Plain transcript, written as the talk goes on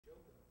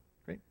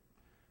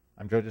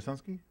I'm Joe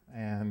Jasinski,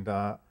 and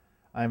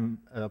I'm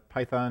a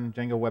Python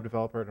Django web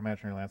developer at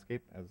Imaginary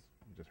Landscape, as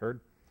you just heard.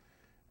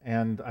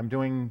 And I'm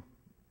doing,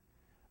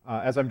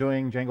 as I'm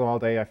doing Django all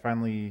day, I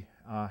finally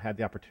had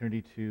the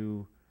opportunity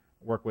to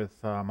work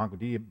with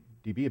MongoDB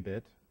a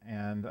bit,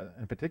 and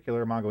in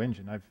particular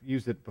Mongoengine. I've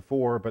used it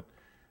before, but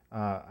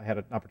I had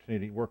an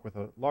opportunity to work with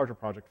a larger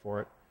project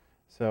for it.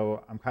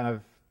 So I'm kind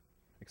of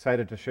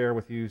excited to share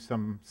with you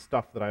some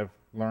stuff that I've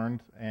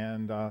learned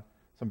and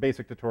some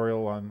basic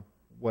tutorial on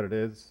what it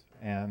is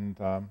and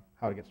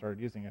how to get started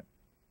using it.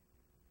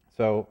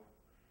 So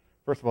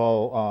first of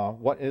all,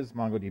 what is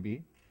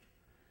MongoDB?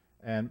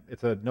 And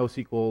it's a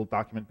NoSQL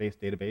document-based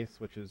database,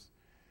 which is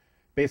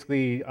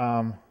basically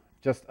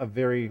just a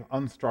very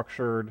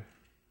unstructured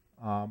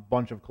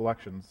bunch of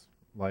collections.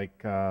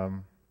 Like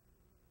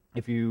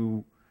if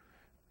you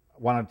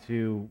wanted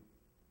to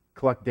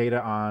collect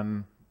data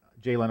on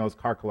Jay Leno's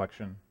car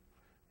collection,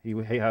 he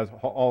has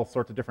all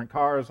sorts of different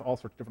cars, all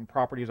sorts of different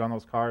properties on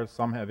those cars.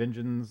 Some have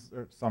engines,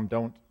 or some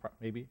don't,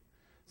 maybe.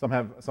 Some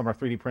are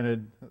 3D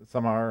printed.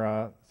 Some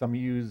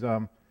use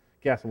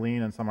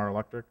gasoline, and some are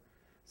electric.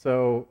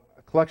 So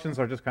collections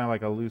are just kind of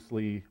like a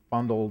loosely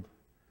bundled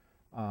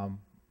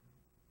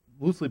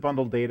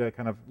data,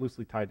 kind of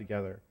loosely tied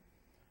together,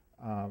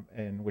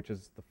 and which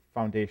is the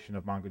foundation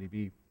of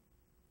MongoDB.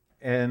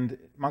 And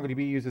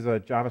MongoDB uses a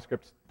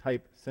JavaScript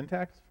type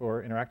syntax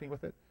for interacting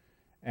with it,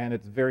 and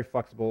it's very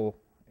flexible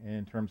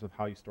in terms of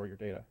how you store your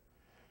data.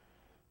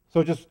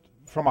 So just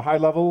from a high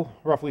level,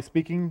 roughly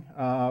speaking,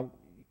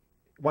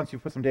 once you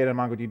put some data in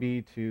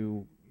MongoDB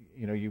you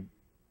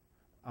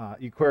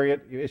query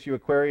it, you issue a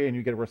query, and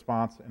you get a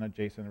response and a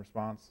JSON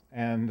response.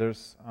 And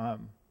there's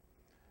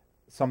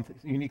some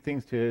unique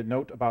things to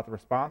note about the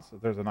response.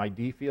 There's an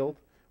ID field,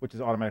 which is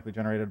automatically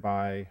generated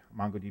by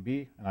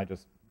MongoDB, and I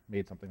just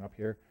made something up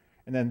here.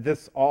 And then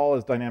this all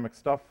is dynamic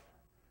stuff.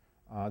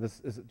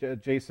 This is a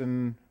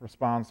JSON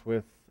response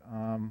with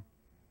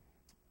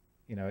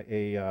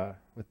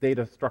with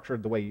data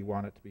structured the way you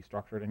want it to be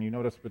structured. And you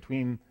notice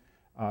between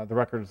the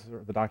records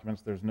or the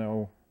documents, there's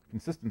no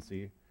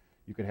consistency.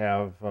 You could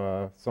have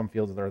some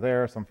fields that are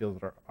there, some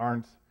fields that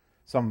aren't,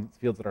 some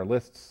fields that are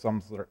lists,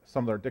 some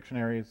that are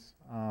dictionaries.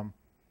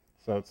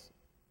 So it's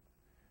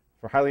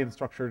for highly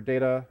unstructured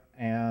data,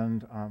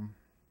 and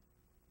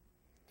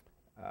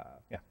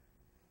yeah.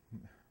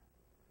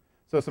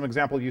 So some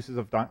example uses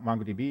of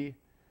MongoDB.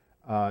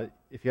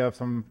 If you have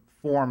some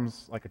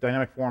forms, like a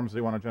dynamic forms that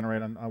you want to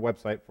generate on a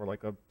website for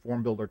like a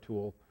form builder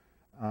tool,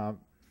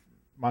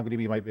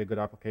 MongoDB might be a good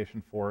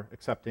application for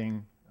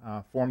accepting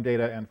form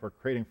data and for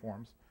creating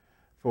forms.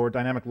 For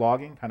dynamic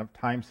logging, kind of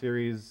time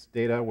series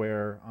data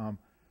where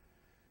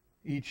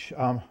each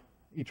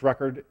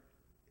record,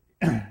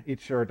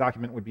 each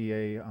document would be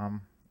a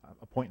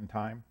point in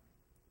time.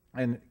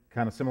 And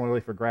kind of similarly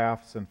for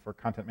graphs and for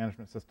content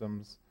management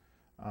systems,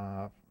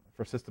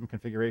 for system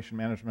configuration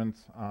management,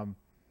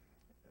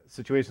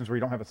 situations where you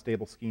don't have a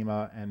stable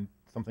schema and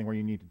something where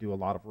you need to do a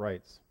lot of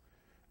writes.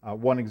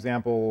 One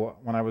example,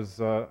 when I was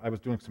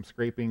doing some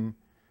scraping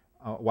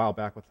a while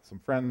back with some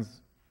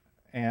friends,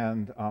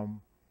 and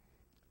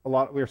we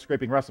were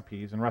scraping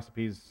recipes, and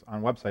recipes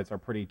on websites are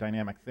pretty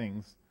dynamic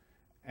things.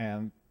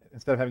 And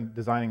instead of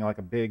designing like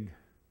a big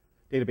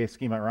database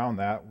schema around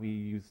that, we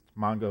used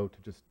Mongo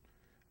to just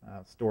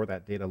store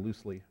that data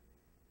loosely.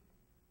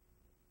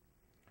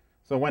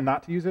 So when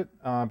not to use it,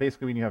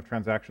 basically when you have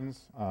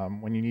transactions,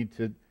 when you need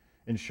to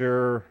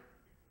ensure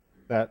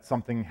that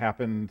something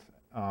happened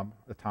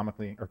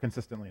atomically or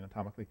consistently and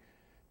atomically,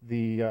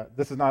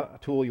 this is not a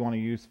tool you want to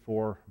use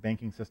for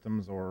banking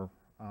systems or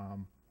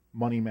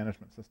money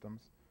management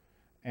systems.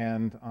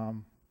 And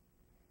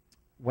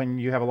when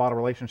you have a lot of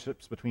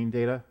relationships between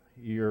data,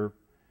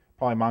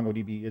 probably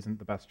MongoDB isn't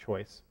the best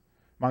choice.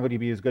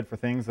 MongoDB is good for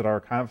things that are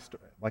kind of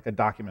like a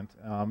document,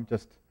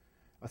 just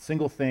a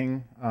single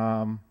thing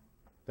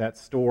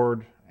that's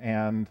stored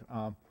and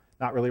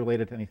not really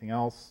related to anything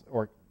else,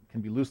 or can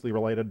be loosely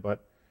related,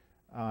 but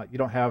you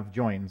don't have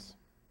joins.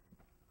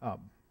 Yeah.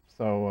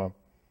 So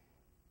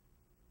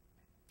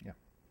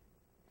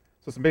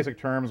some basic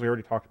terms, we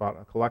already talked about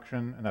a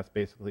collection, and that's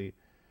basically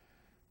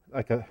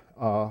like a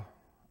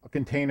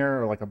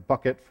container or like a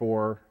bucket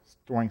for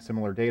storing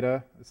similar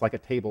data. It's like a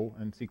table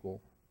in SQL,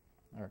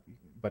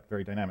 but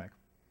very dynamic.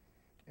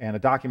 And a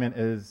document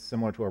is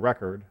similar to a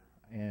record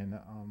in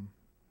a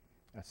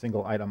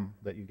single item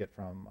that you get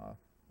from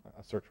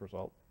a search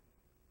result.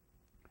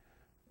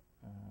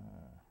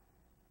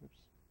 Oops.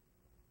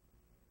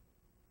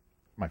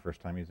 My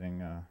first time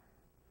using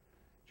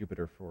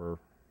Jupyter for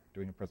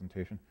doing a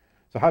presentation.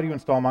 So how do you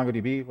install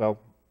MongoDB? Well,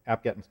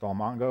 apt-get install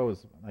Mongo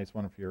is a nice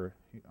one if you're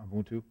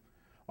Ubuntu.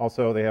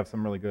 Also, they have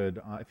some really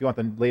good, if you want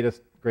the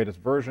latest, greatest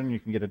version, you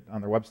can get it on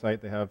their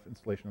website. They have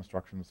installation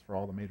instructions for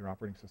all the major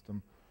operating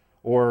systems.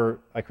 Or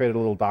I created a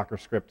little Docker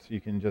script. You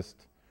can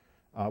just,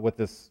 with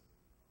this,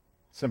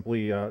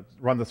 simply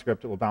run the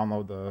script. It will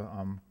download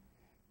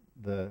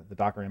the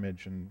Docker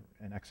image and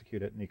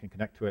execute it, and you can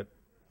connect to it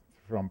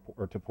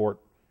to port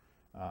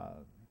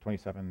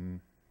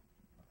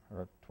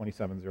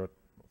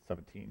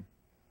 27017.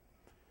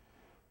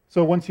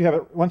 So once you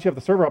have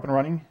the server up and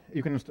running,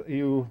 you can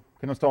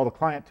install the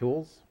client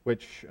tools,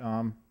 which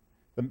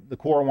the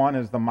core one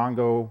is the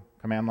Mongo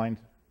command line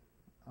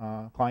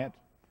client.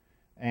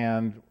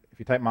 And if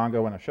you type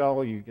Mongo in a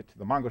shell, you get to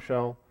the Mongo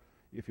shell.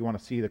 If you want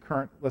to see the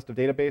current list of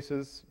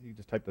databases, you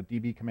just type the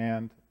DB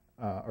command.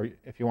 Or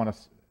if you want to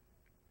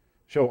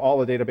show all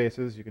the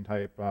databases, you can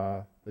type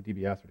the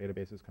DBS or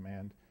databases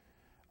command.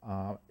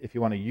 If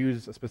you want to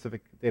use a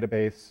specific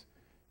database,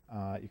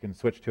 you can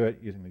switch to it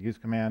using the use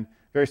command.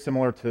 Very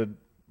similar to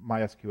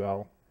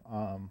MySQL.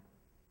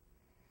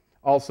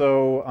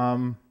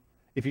 Also,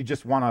 if you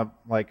just want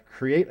to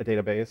create a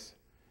database,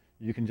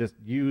 you can just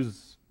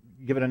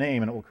give it a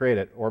name and it will create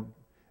it. Or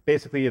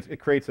basically, it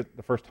creates it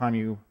the first time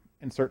you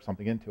insert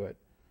something into it.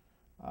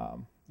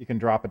 You can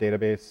drop a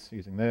database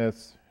using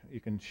this. You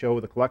can show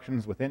the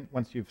collections within.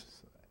 Once you've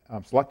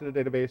selected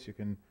a database, you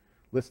can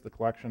list the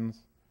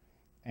collections.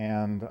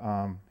 And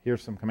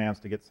here's some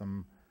commands to get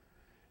some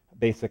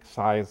basic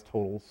size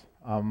totals.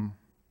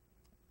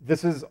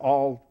 This is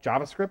all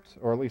JavaScript,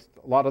 or at least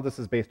a lot of this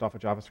is based off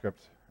of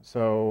JavaScript.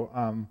 So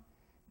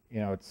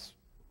it's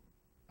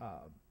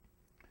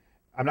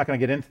I'm not going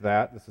to get into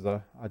that. This is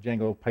a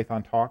Django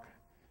Python talk,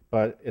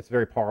 but it's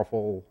very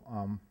powerful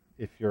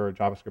if you're a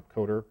JavaScript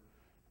coder.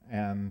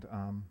 And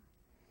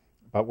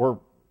but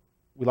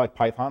we like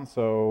Python,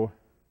 so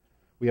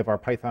we have our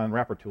Python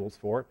wrapper tools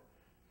for it.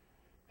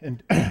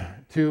 And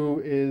two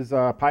is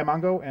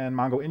pymongo and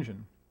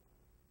Mongoengine.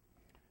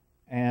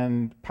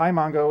 And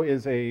pymongo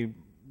is a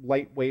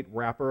lightweight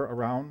wrapper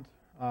around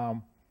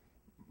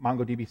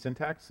MongoDB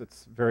syntax.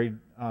 It's very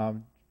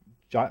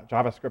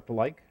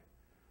JavaScript-like.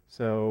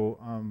 So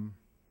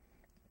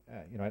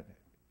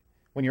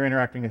when you're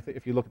interacting,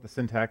 if you look at the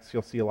syntax,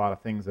 you'll see a lot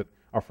of things that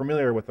are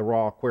familiar with the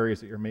raw queries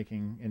that you're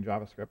making in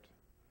JavaScript.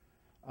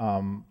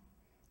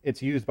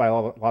 It's used by a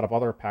lot of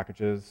other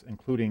packages,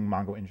 including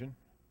Mongoengine.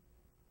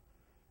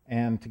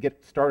 And to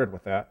get started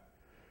with that,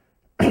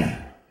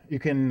 you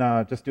can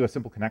just do a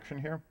simple connection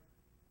here.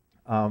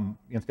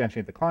 You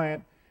instantiate the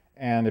client,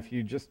 and if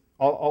you just,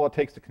 all it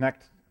takes to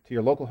connect to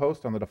your local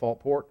host on the default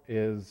port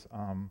is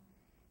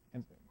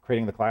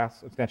creating the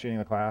class, instantiating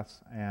the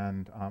class,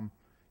 and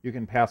you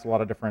can pass a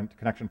lot of different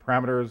connection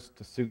parameters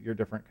to suit your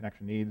different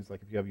connection needs.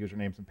 Like if you have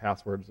usernames and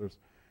passwords, there's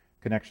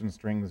connection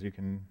strings you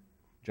can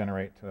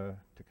generate to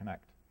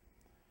connect.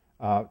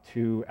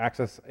 To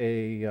access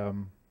a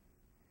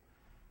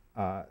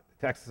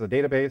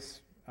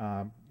database,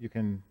 you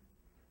can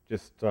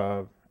just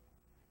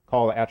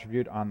call the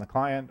attribute on the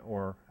client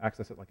or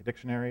access it like a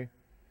dictionary.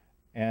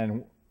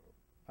 And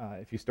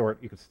if you store it,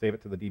 you can save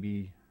it to the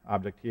DB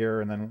object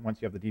here. And then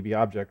once you have the DB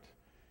object,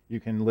 you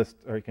can list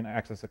or you can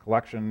access a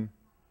collection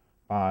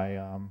by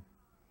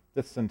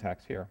this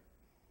syntax here.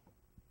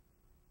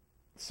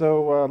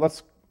 So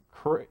let's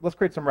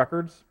create some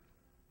records.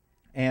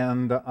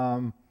 And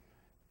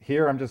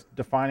here I'm just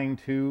defining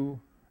two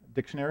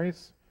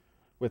dictionaries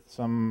with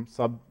some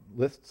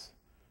sub-lists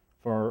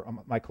for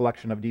my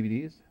collection of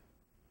DVDs.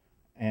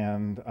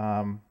 And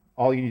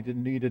all you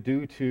need to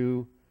do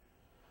to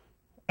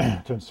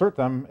insert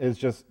them is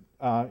just,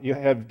 you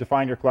have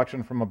defined your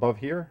collection from above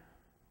here.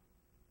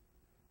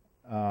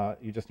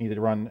 You just need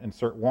to run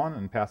insert one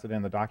and pass it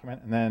in the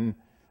document. And then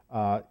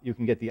you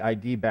can get the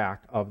ID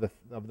back of the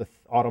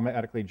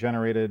automatically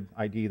generated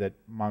ID that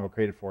Mongo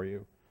created for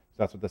you. So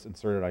that's what this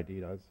inserted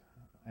ID does.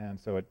 And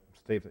so it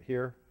saves it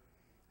here.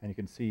 And you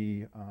can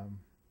see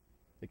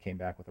it came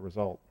back with a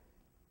result.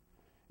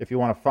 If you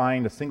want to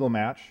find a single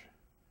match,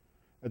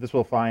 this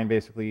will find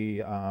basically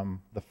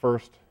the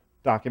first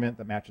document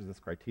that matches this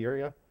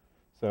criteria.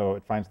 So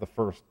it finds the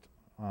first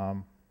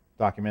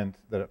document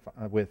that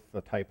with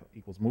the type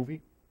equals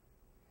movie.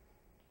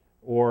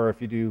 Or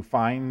if you do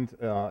find,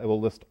 it will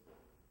list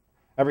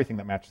everything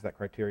that matches that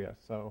criteria.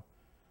 So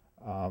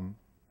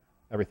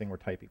everything where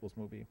type equals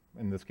movie.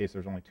 In this case,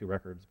 there's only 2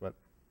 records, but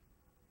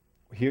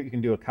here you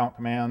can do a count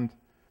command,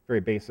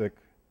 very basic.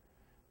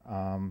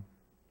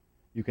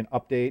 You can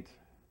update.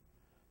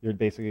 You're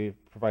basically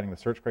providing the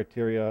search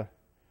criteria.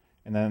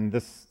 And then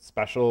this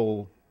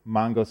special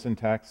Mongo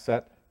syntax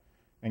set,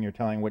 and you're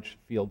telling which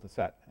field to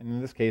set. And in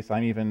this case,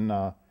 I'm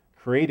even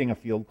creating a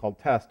field called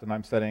test, and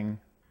I'm setting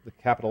the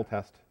capital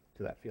test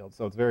to that field.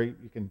 So it's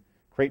you can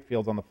create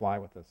fields on the fly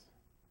with this.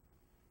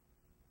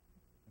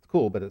 It's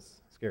cool, but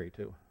it's scary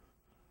too.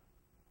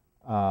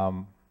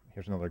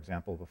 Here's another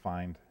example of a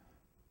find.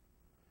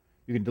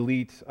 You can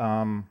delete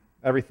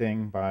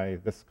everything by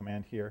this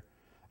command here.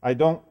 I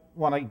don't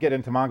want to get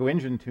into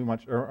Mongoengine too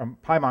much, or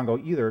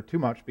pymongo either too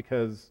much,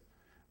 because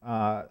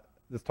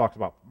this talks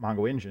about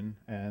Mongoengine,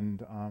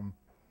 and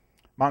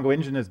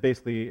Mongoengine is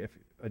basically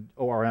an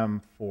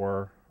ORM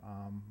for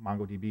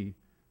MongoDB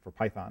for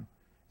Python.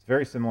 It's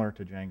very similar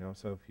to Django,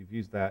 so if you've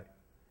used that,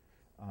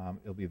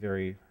 it'll be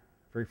very,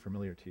 very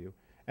familiar to you.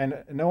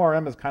 And an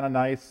ORM is kind of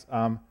nice.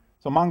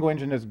 So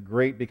Mongoengine is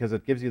great because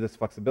it gives you this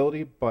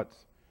flexibility, but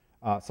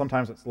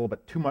sometimes it's a little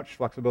bit too much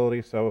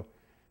flexibility, so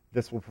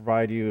this will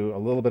provide you a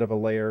little bit of a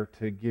layer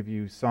to give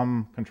you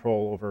some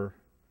control over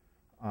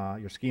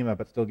your schema,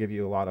 but still give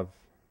you a lot of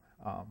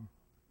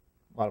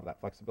a lot of that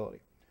flexibility.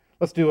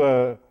 Let's do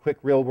a quick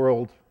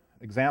real-world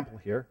example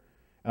here,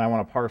 and I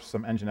want to parse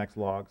some Nginx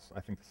logs. I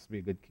think this would be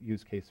a good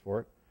use case for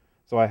it.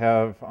 So I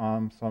have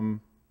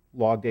some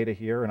log data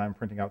here, and I'm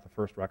printing out the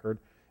first record.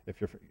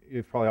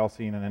 You've probably all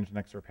seen an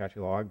Nginx or Apache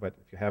log, but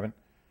if you haven't,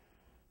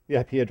 the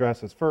IP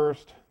address is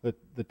first,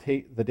 the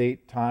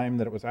date, time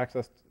that it was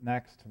accessed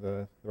next,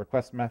 the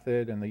request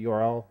method and the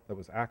URL that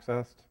was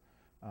accessed,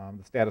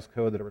 the status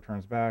code that it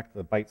returns back,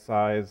 the byte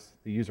size,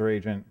 the user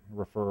agent,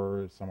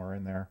 referrer is somewhere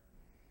in there.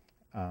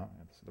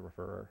 This is the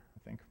referrer, I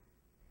think.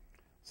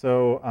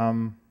 So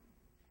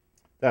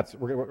that's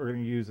what we're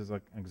going to use as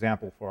an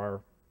example for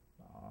our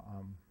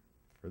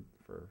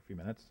for a few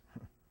minutes.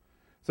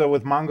 So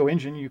with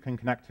Mongoengine, you can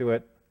connect to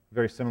it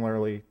very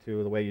similarly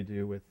to the way you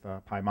do with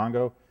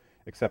pymongo,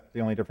 except the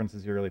only difference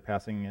is you're really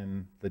passing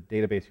in the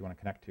database you want to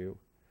connect to,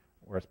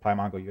 whereas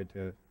pymongo you had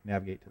to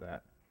navigate to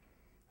that.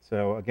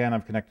 So again,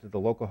 I've connected to the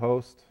local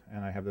host,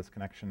 and I have this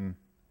connection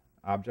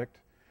object.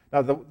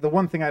 Now, the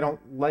one thing I don't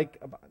like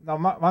about, now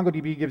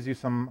MongoDB gives you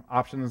some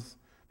options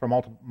for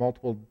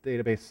multiple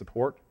database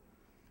support,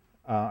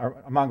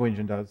 or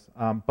Mongoengine does,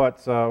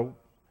 but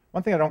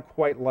one thing I don't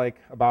quite like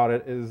about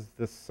it is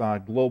this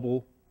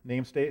global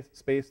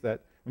namespace that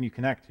when you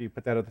connect, you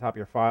put that at the top of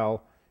your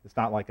file. It's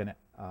not like an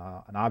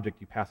object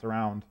you pass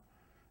around.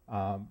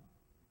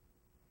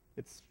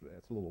 It's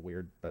a little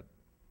weird, but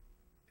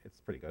it's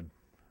pretty good.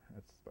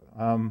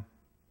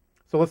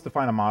 So let's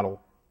define a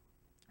model.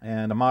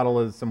 And a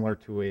model is similar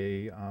to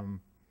a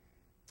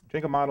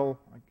Django model,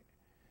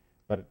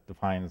 but it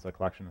defines a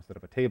collection instead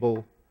of a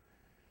table.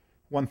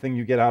 One thing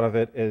you get out of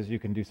it is you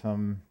can do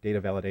some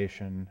data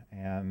validation,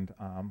 and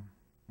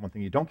one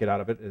thing you don't get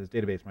out of it is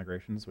database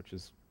migrations, which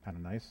is kind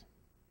of nice.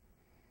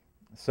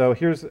 So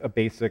here's a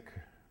basic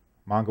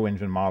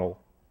Mongoengine model.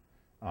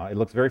 It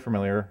looks very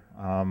familiar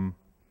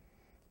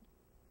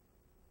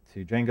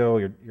to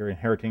Django. You're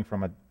inheriting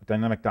from a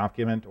dynamic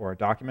document or a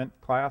document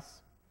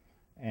class,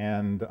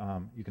 and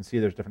you can see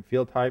there's different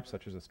field types,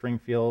 such as a string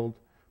field.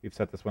 We've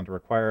set this one to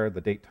require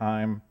the date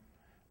time,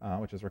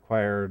 which is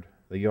required,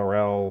 the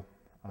URL,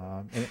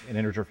 an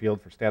integer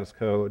field for status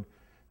code.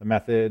 The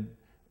method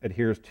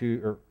adheres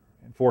to or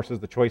enforces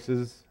the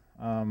choices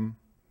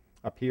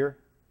up here,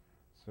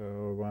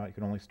 so you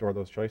can only store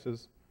those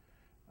choices.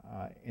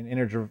 An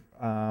integer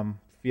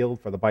field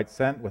for the byte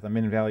sent with a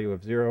min value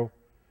of 0.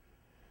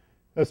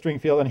 A string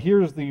field, and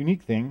here's the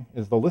unique thing,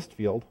 is the list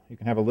field. You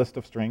can have a list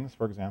of strings,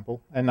 for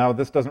example. And now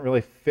this doesn't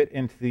really fit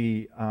into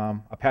the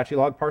Apache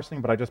log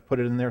parsing, but I just put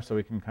it in there so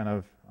we can kind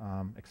of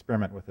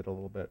experiment with it a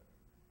little bit.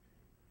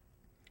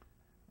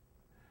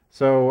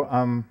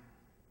 So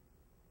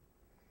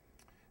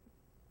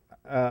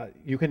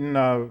you can,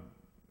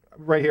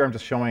 right here I'm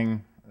just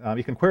showing,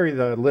 you can query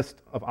the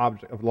list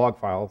of log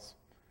files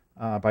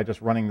by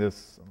just running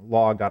this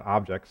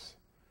log.objects.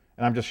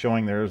 And I'm just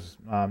showing there's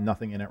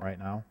nothing in it right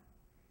now.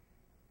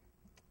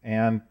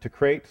 And to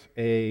create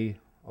a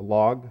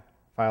log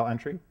file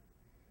entry,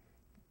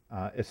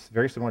 it's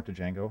very similar to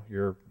Django.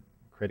 You're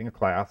creating a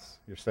class.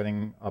 You're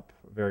setting up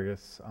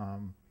various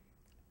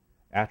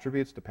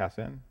attributes to pass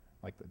in,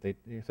 like the date,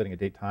 you're setting a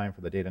date time for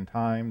the date and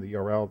time, the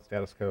URL, the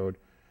status code.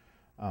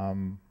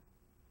 And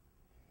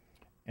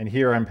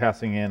here I'm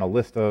passing in a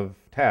list of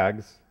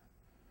tags,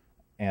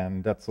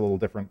 and that's a little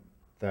different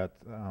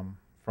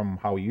from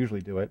how we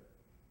usually do it.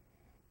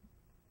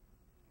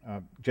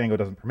 Django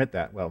doesn't permit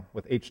that. Well,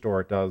 with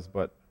HStore it does,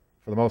 but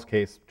for the most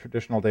case,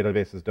 traditional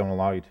databases don't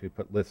allow you to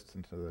put lists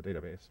into the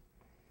database.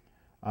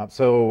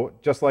 So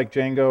just like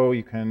Django,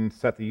 you can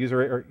set the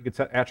user, or you could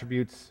set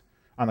attributes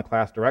on the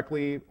class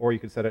directly, or you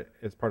could set it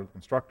as part of the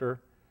constructor.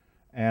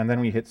 And then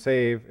when you hit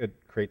save, it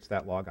creates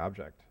that log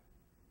object.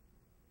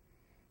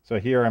 So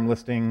here I'm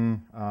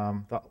listing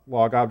the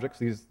log objects.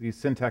 These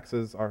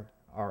syntaxes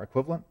are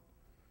equivalent,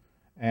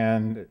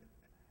 and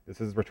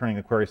this is returning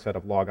a query set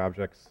of log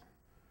objects.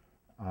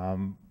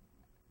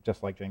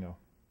 Just like Django.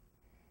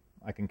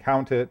 I can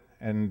count it,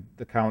 and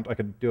I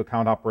could do a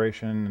count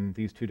operation in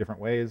these two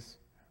different ways.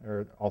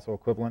 They're also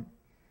equivalent.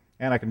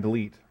 And I can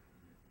delete.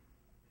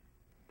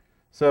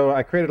 So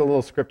I created a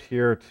little script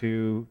here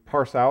to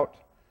parse out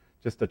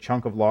just a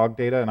chunk of log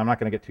data, and I'm not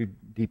going to get too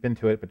deep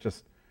into it, but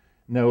just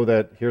know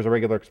that here's a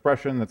regular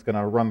expression that's going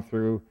to run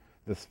through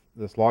this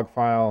log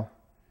file.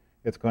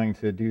 It's going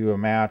to do a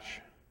match.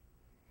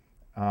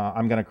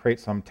 I'm going to create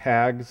some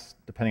tags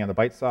depending on the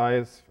byte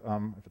size.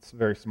 If it's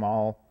very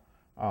small,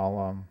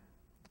 I'll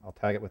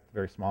tag it with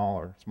very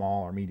small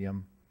or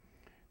medium.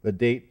 The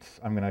date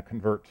I'm going to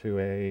convert to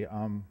a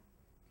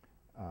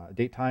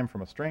date time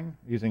from a string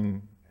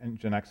using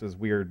Nginx's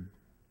weird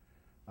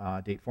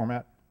date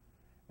format.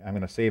 I'm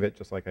going to save it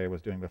just like I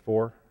was doing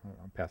before.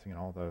 I'm passing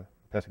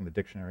the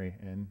dictionary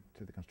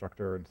into the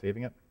constructor and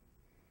saving it.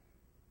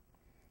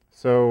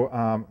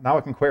 So now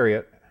I can query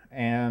it,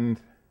 and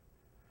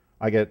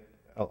I get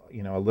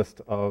a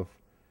list of,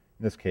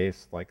 in this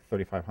case, like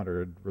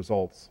 3,500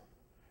 results,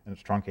 and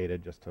it's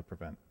truncated just to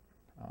prevent,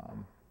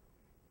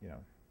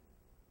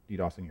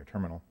 DDoSing your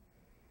terminal.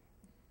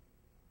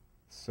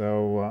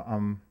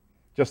 So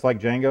just like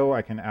Django,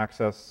 I can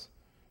access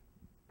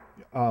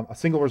a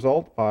single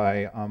result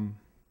by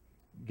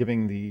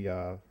giving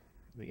the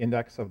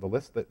index of the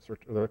list that's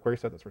the query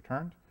set that's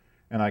returned,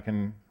 and I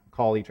can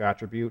call each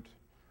attribute,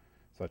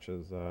 such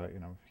as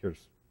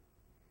here's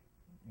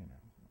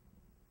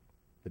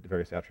the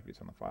various attributes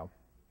in the file.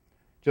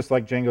 Just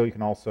like Django, you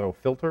can also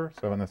filter.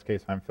 So in this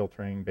case, I'm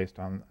filtering based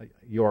on a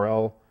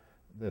URL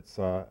that's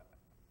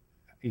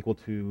equal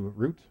to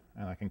root,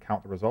 and I can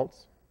count the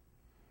results.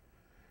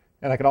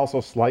 And I can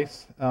also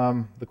slice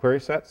the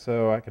query set,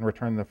 so I can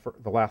return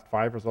the last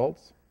 5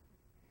 results,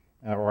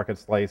 or I could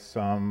slice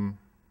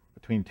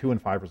between 2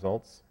 and 5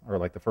 results, or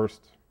like the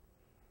first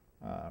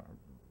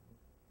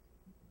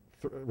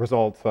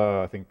result,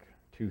 I think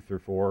 2 through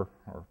 4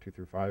 or 2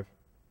 through 5.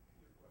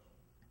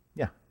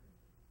 Yeah.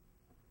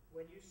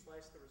 When you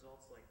slice the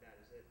results like that,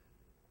 is it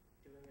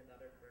doing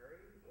another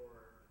query,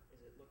 or is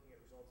it looking at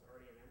results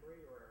already in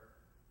memory, or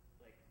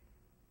like?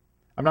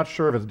 I'm not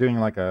sure if it's doing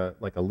like a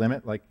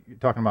limit, like you're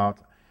talking about.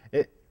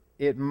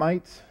 It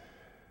might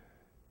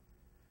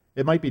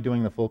be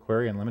doing the full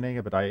query and eliminating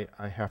it, but I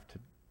have to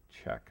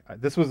check.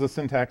 This was the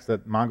syntax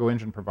that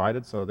Mongoengine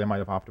provided, so they might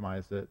have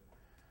optimized it,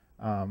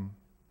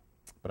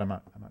 but I'm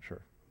not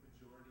sure.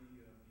 The majority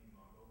of the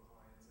Mongo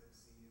clients I've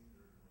seen,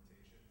 their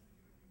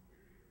implementations,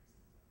 they do a new query every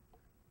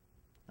single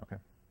time. Okay.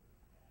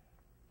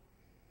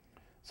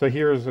 So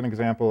here's an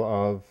example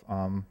of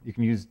you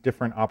can use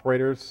different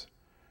operators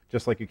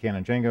just like you can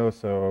in Django.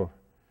 So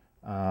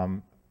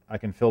I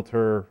can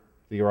filter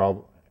the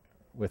URL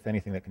with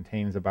anything that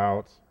contains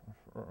about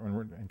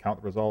and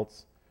count the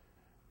results.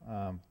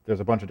 There's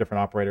a bunch of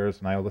different operators,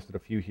 and I listed a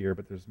few here,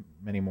 but there's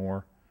many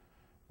more.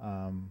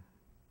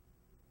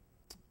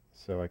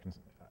 So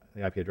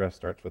the IP address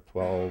starts with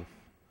 12.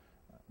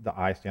 The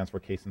I stands for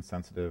case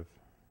insensitive.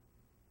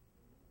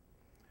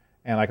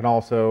 And I can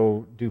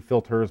also do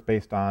filters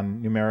based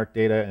on numeric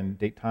data and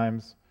date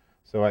times.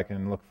 So I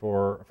can look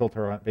for a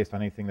filter based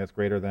on anything that's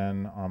greater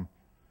than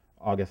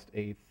August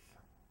 8th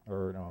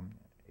or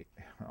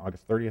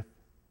August 30th.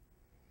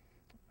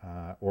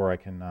 Or I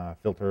can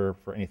filter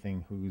for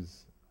anything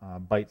whose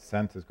byte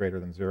sent is greater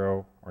than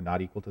 0 or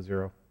not equal to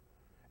 0.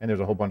 And there's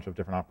a whole bunch of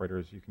different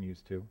operators you can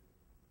use too.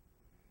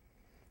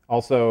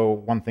 Also,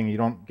 one thing you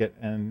don't get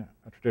in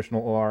a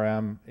traditional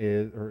ORM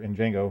or in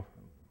Django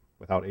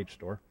without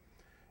HStore,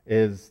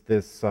 is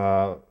this,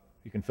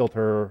 you can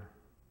filter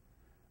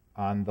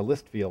on the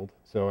list field.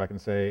 So I can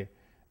say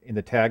in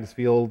the tags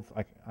field,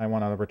 I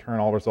want to return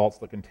all results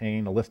that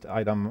contain a list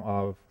item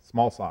of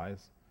small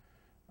size.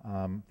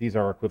 These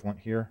are equivalent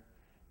here.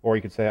 Or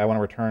you could say I want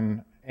to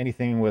return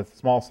anything with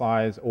small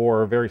size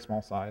or very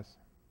small size.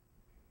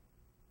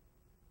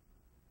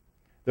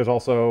 There's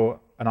also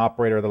an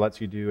operator that lets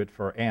you do it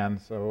for and.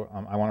 So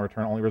I want to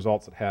return only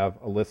results that have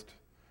a list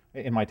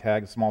in my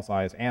tags, small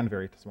size and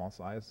very small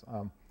size.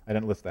 I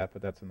didn't list that,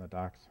 but that's in the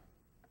docs.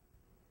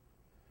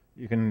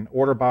 You can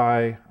order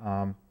by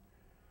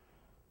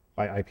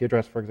IP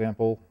address, for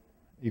example.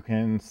 You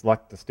can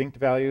select distinct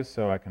values,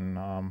 so I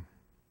can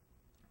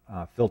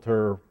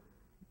filter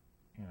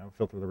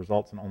the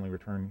results and only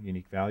return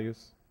unique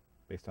values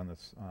based on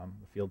this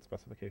the field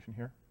specification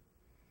here.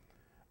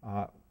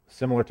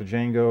 Similar to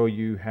Django,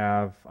 you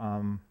have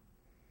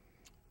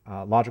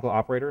logical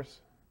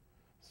operators.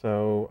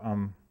 So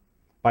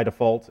by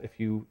default, if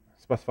you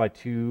specify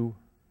 2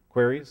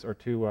 queries or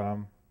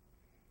 2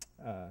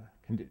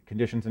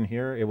 conditions in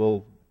here, it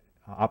will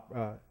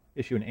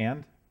issue an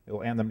AND. It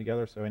will AND them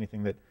together, so any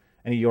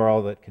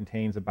URL that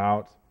contains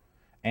about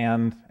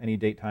and any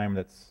date time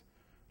that's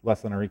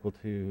less than or equal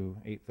to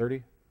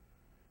 8:30.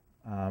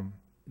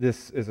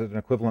 This is an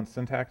equivalent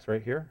syntax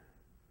right here.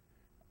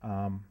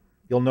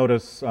 You'll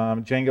notice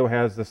Django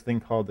has this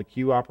thing called the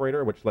Q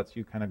operator, which lets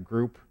you kind of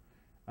group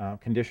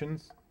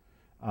conditions,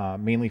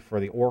 mainly for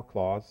the OR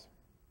clause.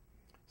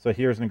 So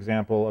here's an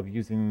example of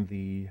using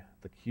the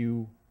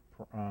Q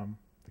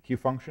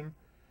function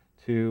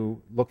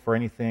to look for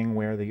anything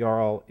where the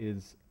URL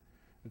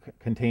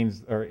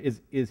contains or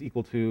is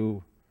equal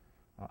to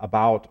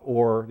about,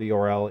 or the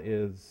URL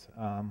is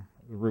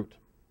the root.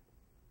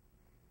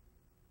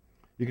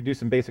 You can do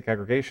some basic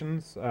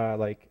aggregations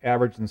like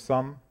average and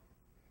sum,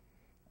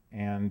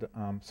 and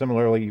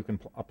similarly you can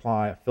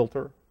apply a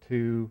filter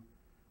to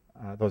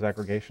those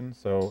aggregations.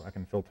 So I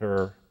can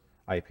filter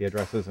IP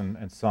addresses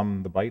and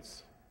sum the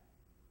bytes.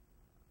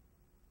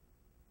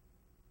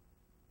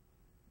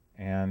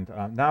 And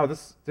now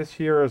this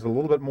here is a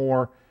little bit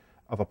more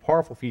of a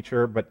powerful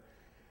feature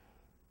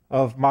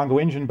of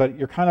Mongoengine, but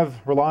you're kind of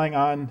relying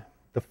on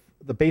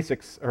the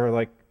basics, or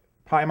like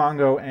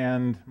pymongo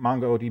and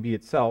MongoDB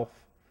itself.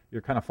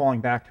 You're kind of falling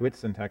back to its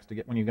syntax to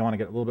get when you want to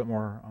get a little bit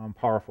more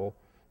powerful.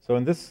 So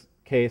in this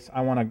case,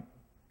 I want to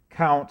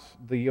count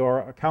the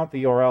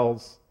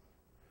URLs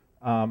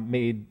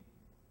made,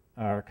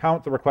 or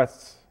count the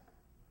requests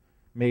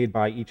made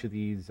by each of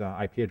these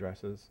IP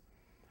addresses.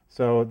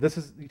 So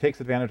this takes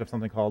advantage of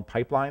something called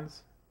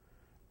pipelines.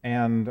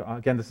 And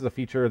again, this is a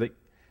feature that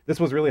this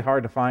was really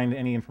hard to find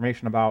any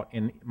information about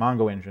in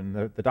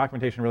Mongoengine. The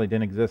documentation really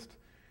didn't exist,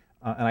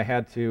 and I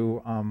had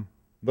to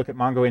look at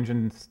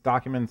Mongoengine's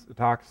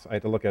docs. I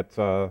had to look at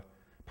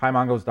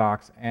pymongo's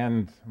docs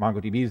and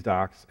MongoDB's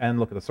docs and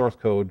look at the source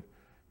code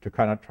to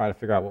kind of try to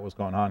figure out what was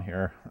going on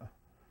here.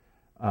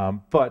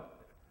 But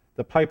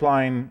the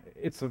pipeline,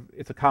 it's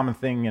a common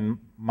thing in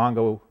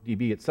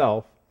MongoDB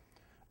itself.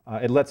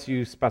 It lets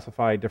you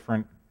specify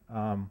different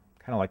kind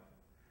of like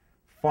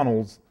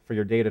funnels for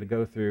your data to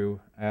go through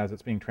as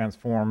it's being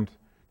transformed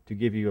to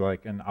give you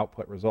like an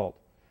output result.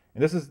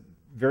 And this is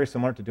very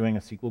similar to doing a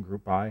SQL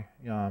group by.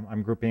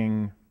 I'm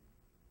doing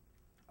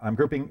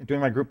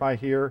my group by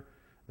here,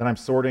 then I'm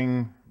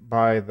sorting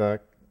by the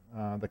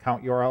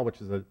count URL,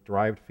 which is a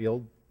derived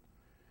field,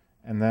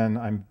 and then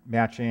I'm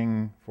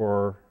matching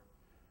for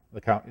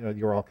the count,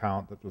 URL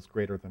count that was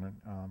greater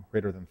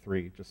than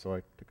 3, just so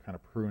I could kind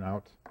of prune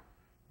out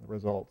the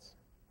results.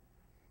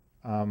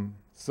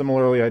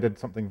 Similarly, I did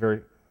something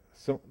very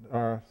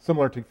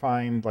similar to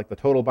find like the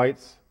total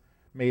bytes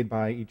made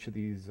by each of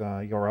these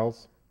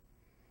URLs,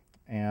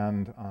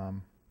 and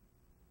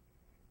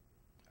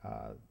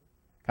kind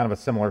of a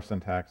similar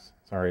syntax.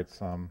 Sorry, it's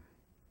kind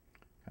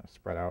of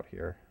spread out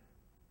here.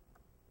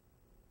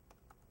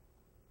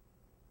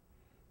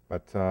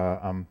 But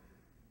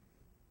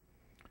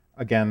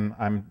again,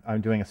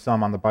 I'm doing a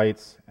sum on the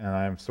bytes, and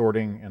I'm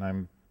sorting, and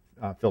I'm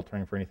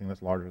filtering for anything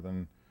that's larger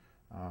than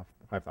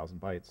 5,000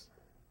 bytes.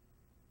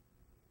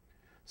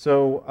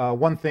 So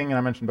one thing, and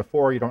I mentioned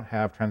before, you don't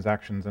have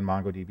transactions in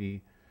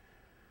MongoDB.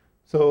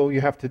 So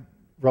you have to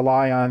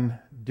rely on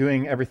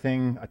doing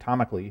everything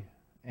atomically,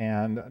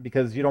 and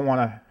because you don't want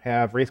to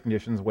have race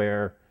conditions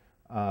where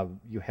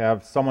you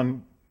have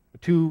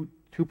two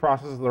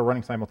processes that are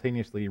running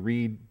simultaneously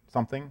read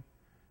something,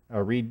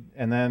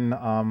 and then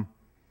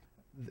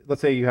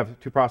let's say you have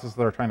two processes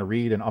that are trying to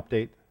read and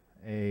update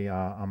a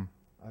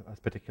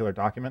particular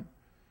document.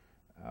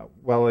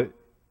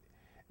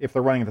 If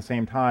they're running at the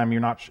same time, you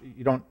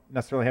don't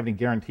necessarily have any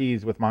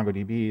guarantees with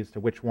MongoDB as to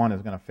which one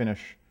is going to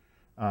finish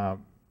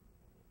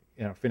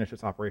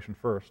its operation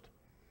first.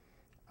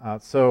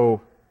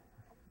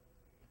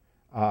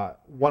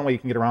 One way you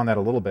can get around that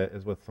a little bit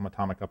is with some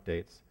atomic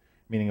updates,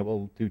 meaning it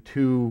will do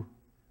two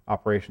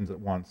operations at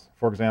once.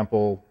 For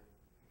example,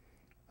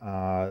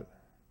 let's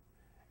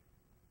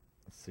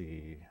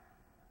see.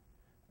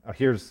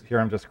 Here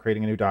I'm just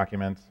creating a new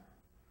document.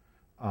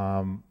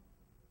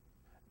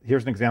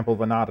 Here's an example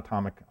of a not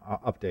atomic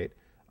update.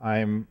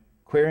 I'm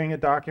querying a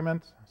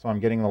document, so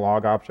I'm getting the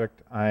log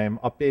object. I'm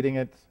updating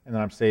it, and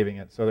then I'm saving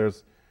it. So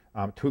there's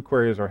two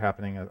queries are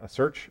happening: a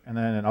search and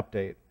then an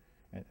update.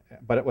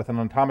 But with an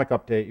atomic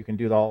update, you can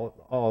do all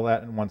of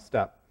that in one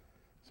step.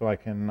 So I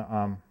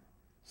can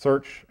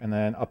search and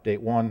then update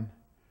one,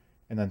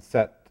 and then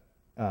set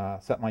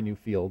my new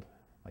field,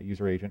 my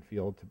user agent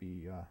field, to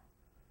be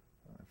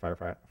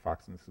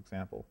Firefox in this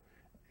example,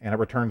 and it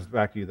returns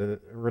back to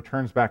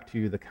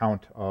you the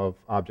count of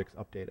objects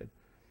updated.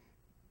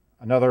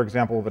 Another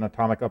example of an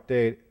atomic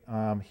update.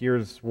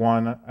 Here's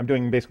one. I'm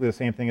doing basically the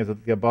same thing as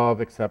the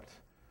above, except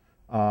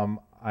I'm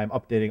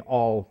updating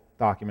all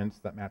documents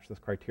that match this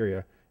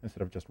criteria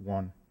instead of just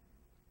one.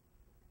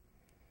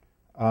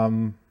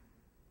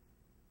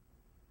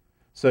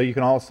 So you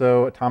can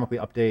also atomically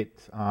update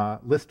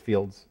list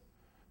fields.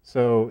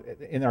 So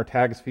in our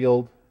tags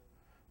field,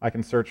 I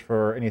can search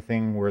for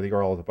anything where the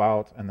URL is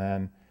about, and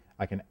then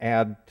I can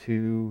add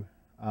to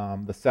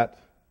the set.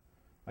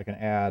 I can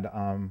add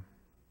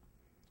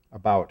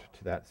about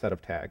to that set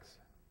of tags.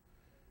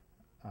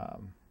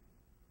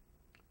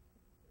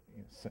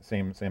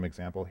 Same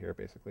example here,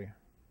 basically.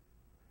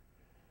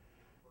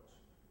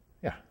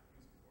 Yeah.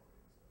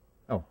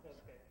 Oh. Okay.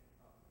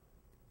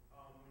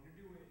 When you're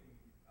doing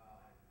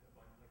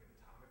like an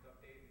atomic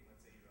update,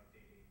 let's say you're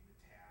updating the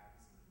tags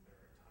and there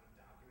are a ton of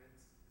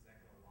documents, is that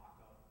going to lock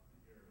up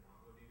your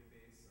Mongo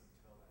database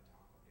until that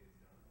atomic update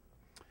is done?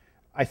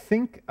 I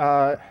think.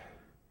 I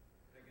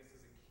guess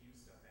there's a queue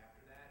step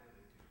after that,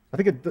 or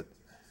I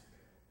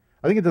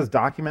think it does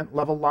document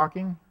level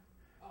locking.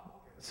 Oh,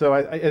 okay. So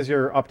as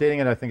you're updating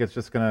it, I think it's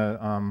just going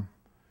to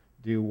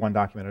do one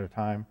document at a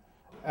time.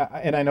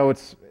 And I know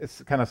it's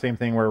kind of the same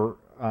thing where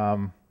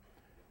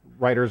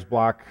writers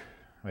block.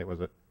 Wait, was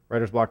it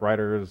writers block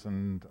writers,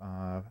 and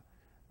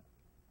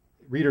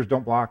readers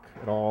don't block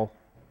at all?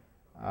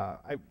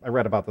 I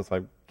read about this.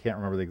 I can't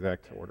remember the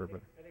exact order,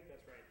 but I think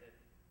that's right.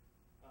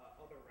 That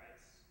other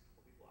writes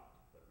will be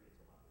blocked, but reads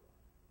will not be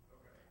blocked.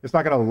 Okay. it's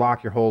not going to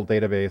lock your whole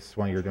database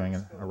when you're doing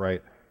a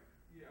write.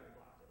 Yeah, I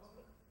blocked it, but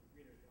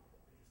readers block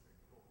it. Interesting.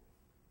 Cool.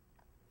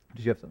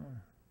 Did you have something?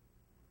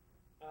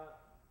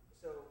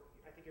 So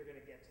I think you're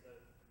going to get to the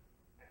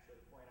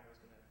point I was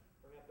going to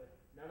bring up, but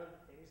none of the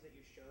things that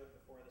you showed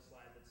before the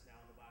slide that's now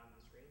on the bottom of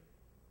the screen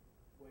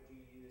would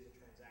you use a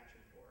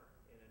transaction for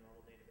in a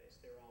normal database.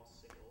 They're all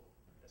single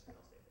SQL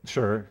statements.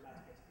 Sure.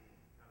 That gets the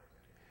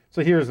counterexample.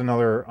 So here's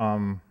another,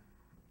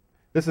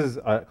 this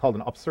is called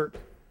an upsert,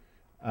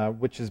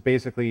 which is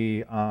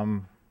basically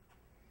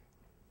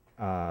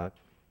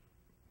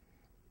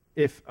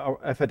if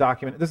a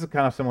document, this is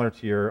kind of similar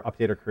to your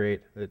update or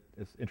create that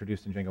is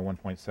introduced in Django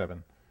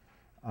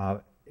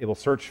 1.7. It will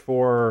search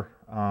for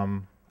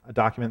a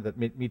document that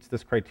meets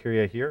this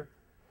criteria here.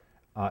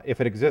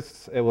 If it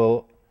exists, it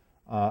will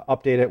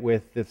update it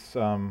with this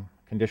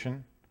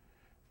condition.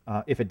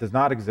 If it does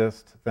not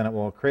exist, then it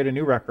will create a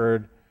new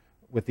record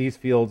with these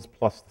fields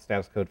plus the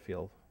status code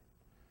field.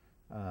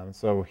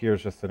 So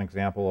here's just an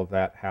example of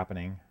that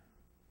happening.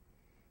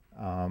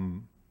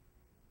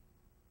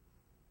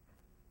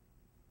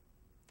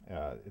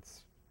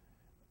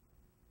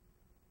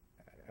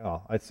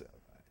 It's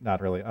not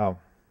really. Oh,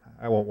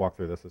 I won't walk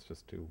through this. It's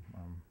just too.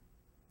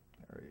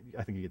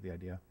 I think you get the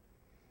idea.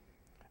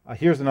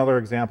 Here's another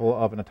example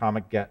of an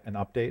atomic get and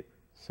update.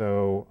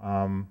 So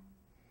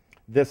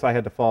this I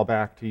had to fall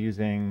back to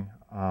using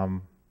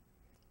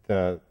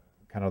the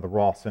kind of the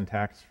raw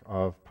syntax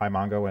of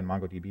pymongo and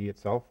MongoDB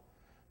itself.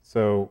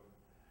 So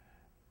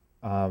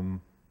let's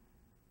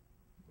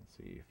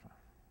see.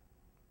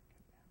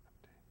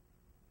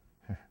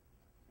 If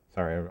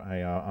sorry,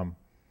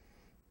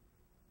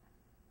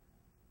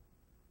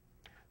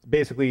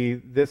 basically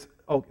this.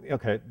 Oh,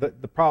 okay.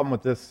 The problem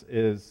with this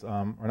is,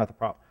 or not the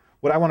problem.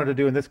 What I wanted to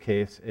do in this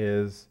case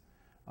is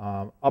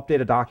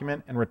update a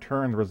document and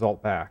return the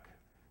result back.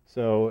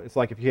 So it's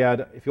like if you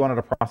wanted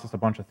to process a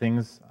bunch of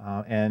things,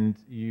 and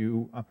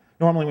you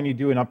normally when you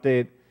do an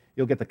update,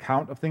 you'll get the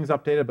count of things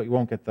updated, but you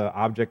won't get the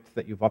object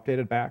that you've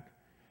updated back.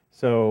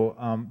 So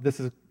this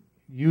is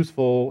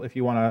useful if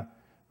you want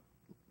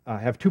to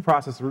have two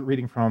processes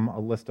reading from a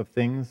list of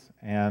things,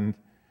 and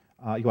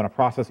you want to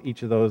process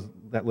each of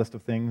that list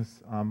of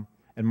things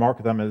and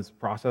mark them as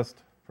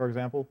processed, for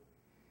example.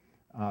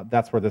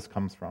 That's where this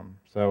comes from.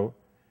 So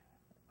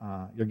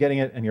you're getting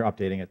it and you're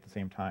updating it at the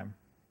same time.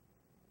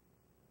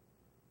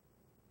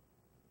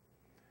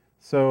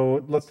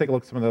 So let's take a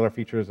look at some of the other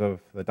features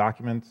of the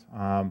document.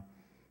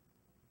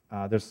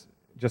 There's,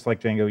 just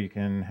like Django, you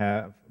can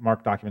have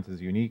mark documents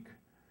as unique.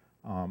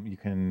 You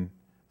can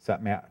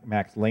set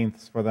max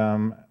lengths for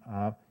them.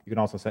 You can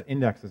also set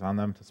indexes on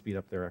them to speed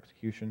up their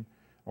execution,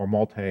 or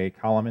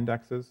multi-column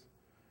indexes.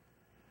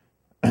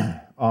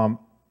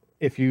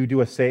 If you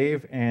do a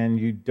save and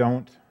you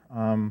don't,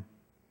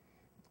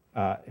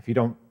 if you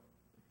don't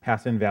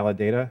pass in valid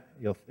data,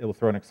 it will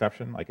throw an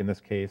exception. Like in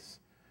this case,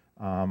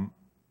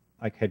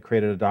 I had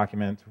created a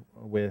document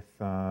with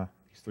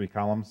these 3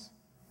 columns,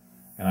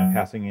 and I'm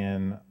passing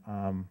in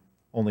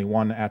only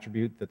one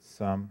attribute that's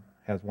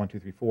has 1, 2,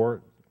 3,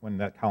 4. When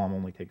that column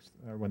only takes,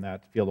 or when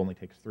that field only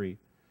takes 3,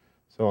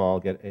 so I'll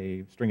get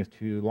a string is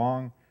too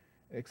long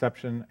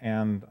exception,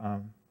 and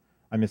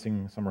I'm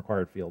missing some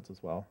required fields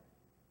as well.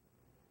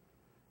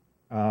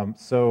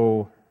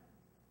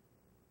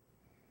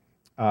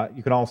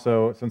 You can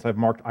also, since I've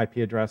marked IP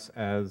address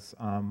as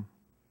a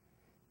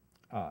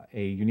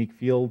unique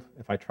field,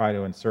 if I try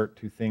to insert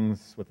 2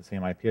 things with the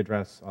same IP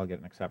address, I'll get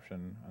an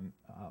exception,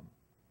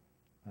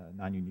 a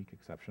non-unique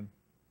exception.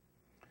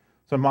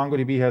 So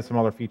MongoDB has some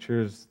other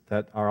features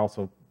that are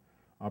also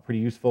pretty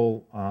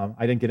useful.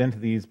 I didn't get into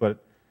these,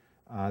 but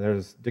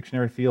there's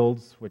dictionary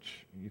fields,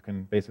 which you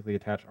can basically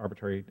attach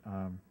arbitrary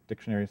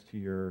dictionaries to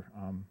your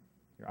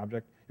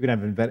object. You can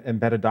have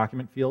embedded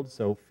document fields,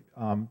 so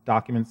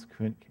documents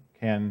you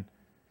can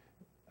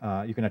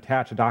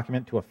attach a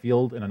document to a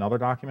field in another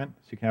document,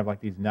 so you can have like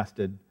these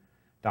nested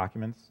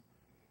documents.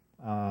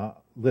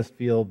 List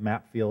field,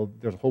 map field,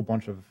 there's a whole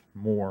bunch of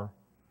more.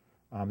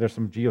 There's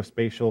some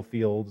geospatial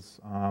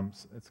fields.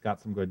 It's got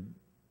some good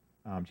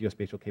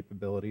geospatial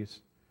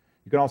capabilities.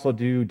 You can also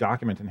do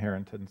document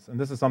inheritance, and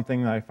this is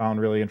something that I found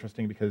really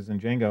interesting because in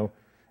Django,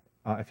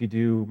 if you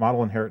do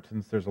model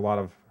inheritance, there's a lot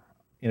of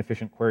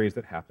inefficient queries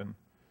that happen.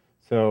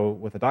 So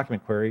with a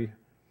document query,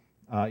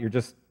 you're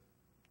just,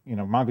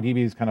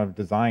 MongoDB is kind of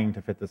designed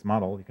to fit this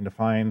model. You can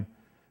define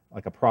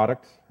like a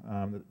product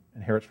that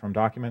inherits from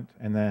document,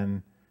 and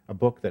then a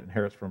book that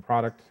inherits from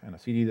product, and a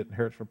CD that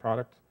inherits from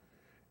product.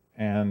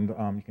 And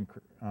you can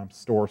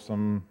store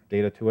some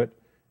data to it,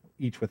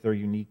 each with their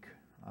unique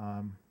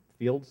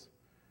fields.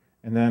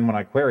 And then when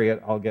I query it,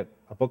 I'll get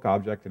a book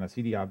object and a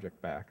CD object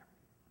back.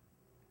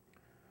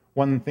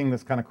 One thing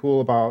that's kind of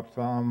cool about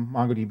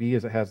MongoDB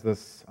is it has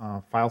this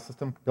file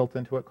system built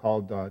into it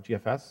called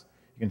GFS.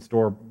 You can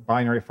store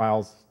binary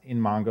files in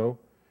Mongo,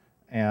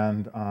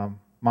 and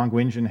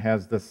Mongoengine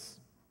has this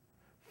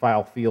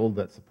file field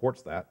that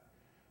supports that.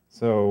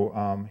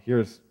 So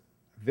it's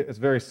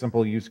a very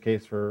simple use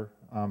case for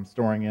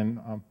storing in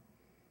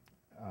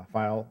a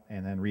file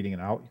and then reading it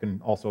out. You can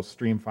also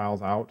stream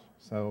files out,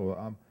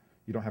 so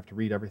you don't have to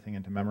read everything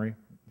into memory.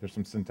 There's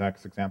some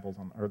syntax examples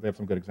or they have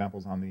some good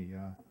examples on the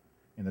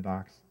in the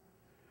docs.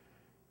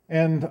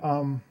 And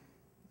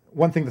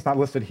one thing that's not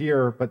listed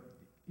here, but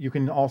you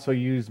can also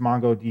use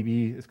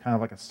MongoDB as kind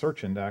of like a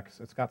search index.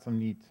 It's got some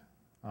neat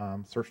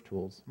search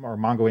tools. Or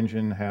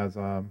Mongoengine has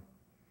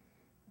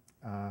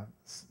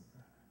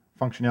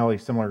functionality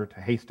similar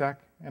to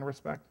Haystack in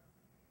respect.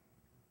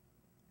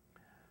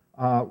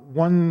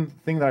 One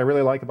thing that I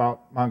really like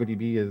about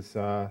MongoDB is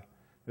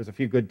there's a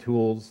few good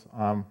tools.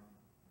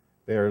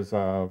 There's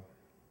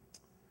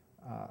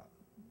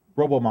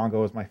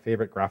RoboMongo is my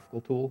favorite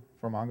graphical tool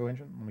for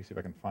MongoEngine. Let me see if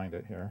I can find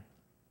it here.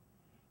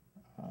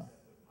 I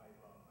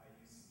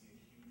used to be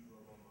a huge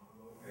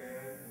RoboMongo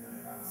fan, and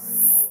I got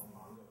rid of all the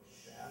Mongo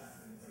chefs,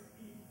 and it's like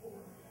being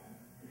born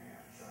again.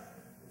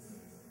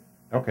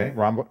 Okay,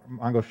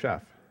 Mongo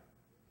Chef.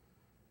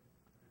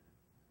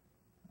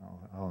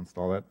 I'll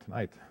install that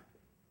tonight.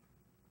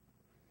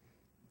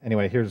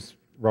 Anyway, here's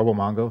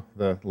RoboMongo,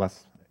 the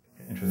less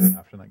interesting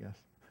option, I guess.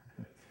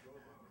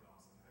 RoboMongo's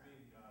awesome. I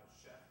mean,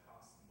 Chef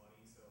costs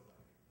money, so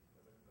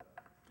like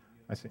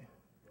I see.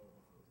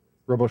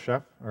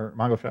 RoboChef or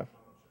Mongo Chef?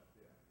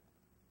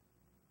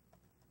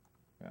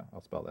 Yeah,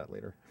 I'll spell that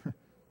later.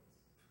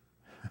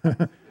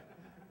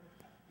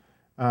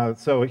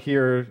 So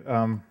here,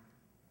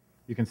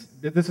 you can.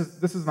 This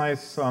is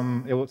nice.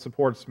 It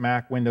supports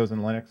Mac, Windows,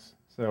 and Linux.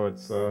 So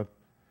it's a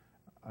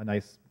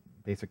nice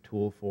basic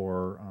tool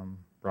for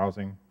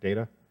browsing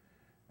data.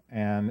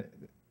 And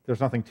there's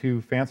nothing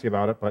too fancy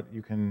about it, but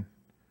you can,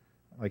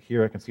 like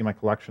here, I can see my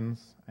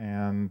collections,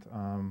 and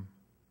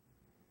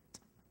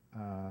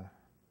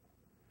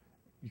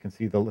you can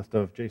see the list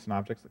of JSON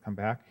objects that come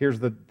back. Here's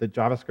the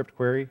JavaScript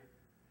query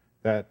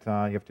that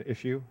you have to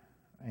issue,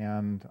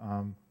 and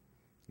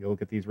you'll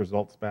get these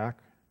results back.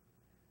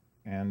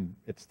 And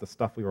it's the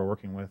stuff we were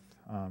working with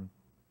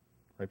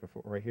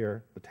right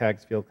here. The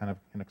tags field kind of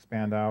can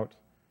expand out,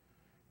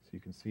 so you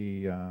can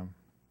see. I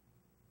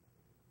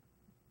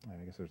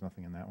guess there's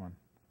nothing in that one.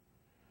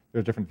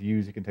 There's different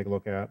views you can take a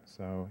look at.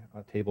 So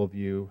a table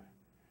view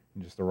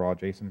and just a raw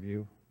JSON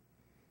view.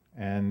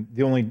 And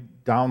the only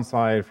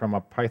downside from a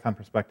Python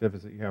perspective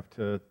is that you have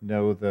to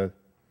know the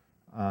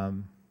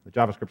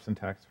JavaScript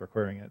syntax for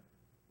querying it,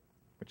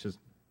 which is,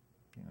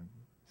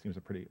 seems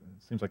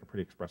like a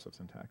pretty expressive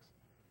syntax.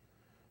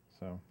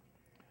 So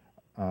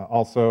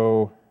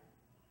also,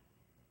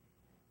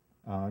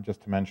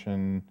 just to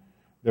mention,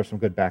 there's some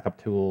good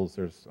backup tools.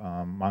 There's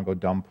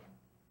MongoDump,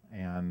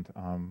 and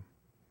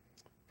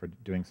for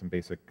doing some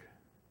basic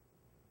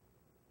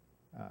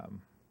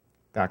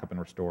backup and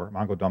restore,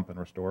 MongoDump and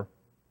restore.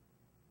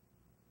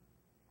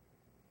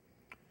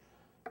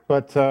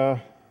 But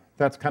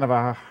that's kind of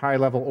a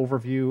high-level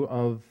overview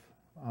of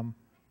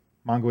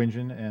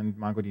Mongoengine and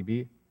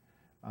MongoDB.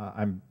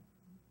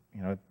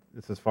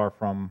 This is far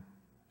from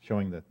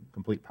showing the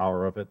complete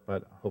power of it,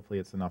 but hopefully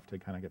it's enough to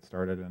kind of get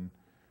started and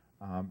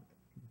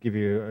give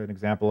you an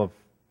example of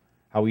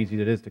how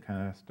easy it is to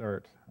kind of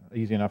start.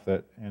 Easy enough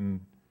that in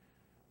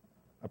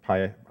a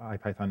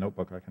IPython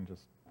notebook I can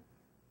just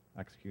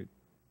execute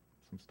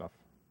some stuff.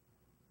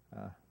 I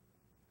have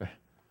a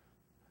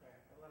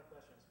lot of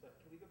questions, but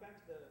can we go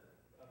back to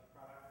the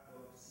product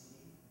book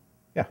CD?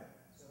 Yeah.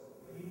 So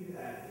when you do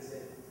that,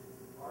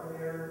 are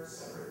there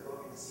separate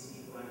book and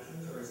CD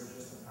collections, or is it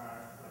just the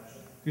product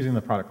collection? Using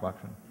the product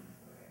collection.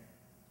 Okay.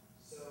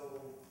 So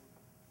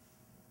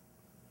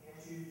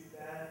can't you do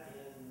that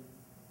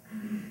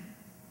in?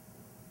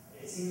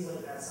 It seems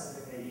like that's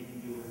something that you can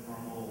do with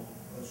normal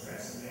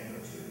Postgres and Django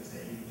too. Is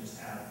that you can just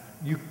have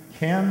you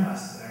can.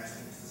 classes that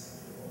actually use the same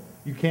tool.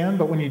 You can,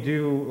 but when you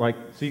do,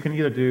 so you can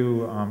either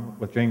do,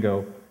 with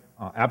Django,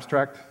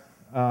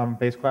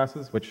 abstract-based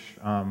classes, which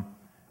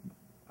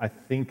I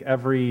think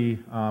every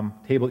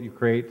table that you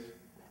create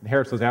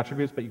inherits those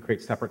attributes, but you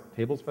create separate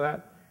tables for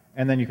that.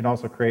 And then you can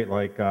also create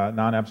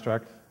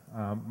non-abstract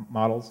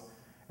models.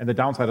 And the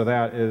downside of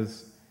that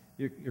is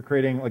you're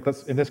creating,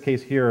 in this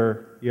case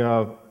here, you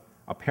have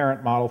a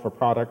parent model for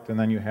product, and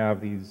then you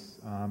have these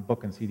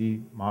book and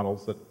CD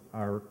models that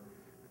are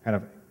kind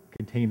of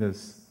contain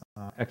as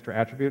extra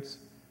attributes,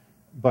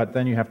 but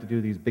then you have to do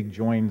these big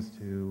joins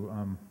to.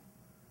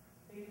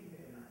 I think you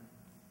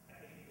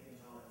can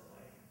tell it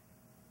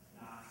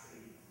to not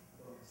treat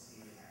book and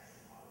CD as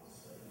actual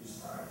models, but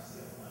use products as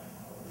the underlying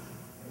model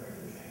and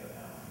regular Django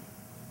now.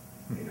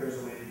 I think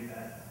there's a way to do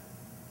that.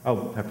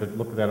 I'll have to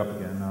look that up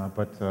again,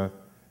 but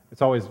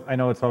it's always, I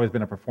know it's always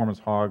been a performance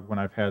hog when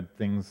I've had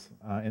things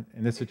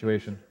in this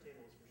situation.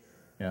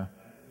 Yeah.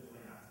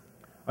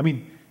 I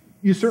mean,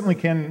 you certainly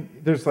can,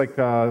 there's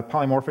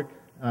polymorphic,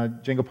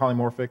 Django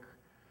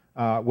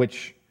polymorphic,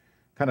 which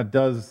kind of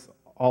does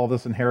all of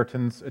this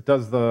inheritance. It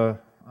does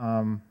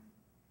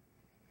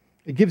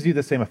it gives you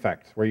the same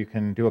effect where you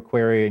can do a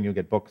query and you'll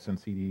get books and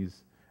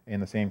CDs in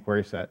the same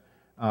query set,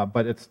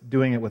 but it's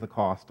doing it with a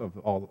cost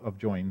of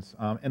joins,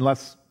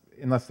 unless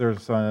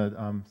there's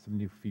some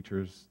new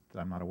features that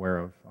I'm not aware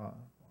of,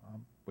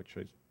 which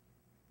is,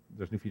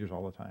 there's new features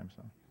all the time.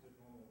 So.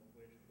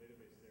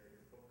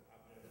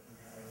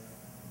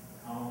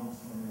 Columns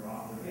from your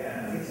author.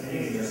 Yeah, I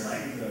think it's just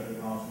the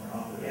columns from your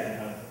author.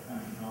 Yeah.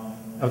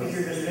 I think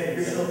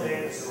you're still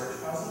paying the storage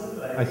cost of it,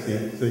 but I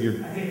think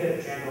that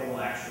Django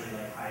will actually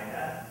hide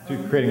that. So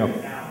you're creating a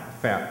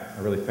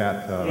really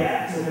fat.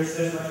 Yeah, so there's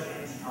a bunch of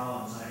empty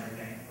columns and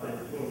everything, but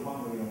with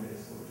Mongo you don't pay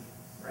storage.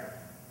 Right.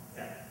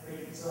 Yeah, but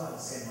you can still have the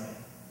same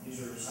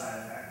user side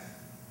effect.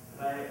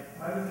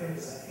 My other thing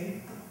is I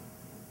think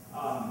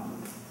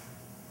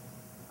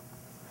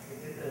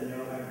the no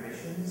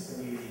migrations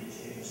when you need to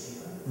change a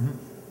schema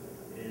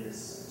is a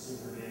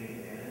super big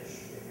advantage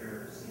if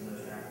your schema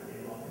is rapidly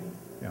evolving.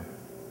 Yeah,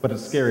 but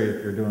it's scary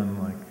if you're doing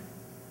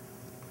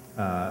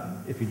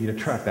if you need to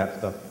track that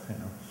stuff,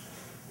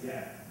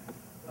 Yeah,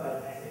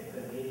 but I think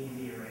the ADB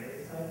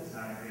array type is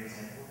not a great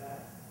example of that.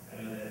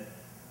 I know that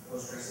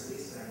Postgres at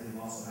least, and I believe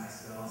also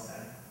MaxQL has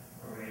had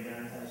array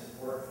data type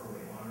support for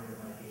weight monitoring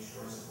like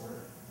H-store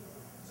support.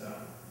 So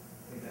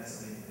I think that's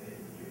something that they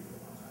would do for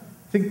a long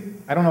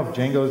time. I don't know if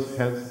Django's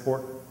has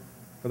support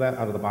for that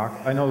out of the box.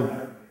 I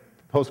know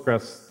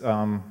Postgres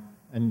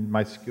and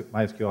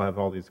MySQL have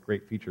all these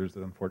great features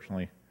that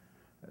unfortunately,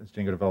 as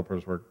Django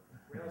developers, we're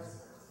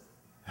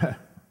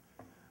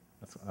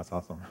that's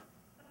awesome.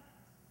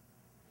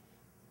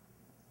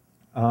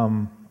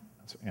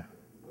 So, yeah.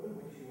 When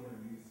would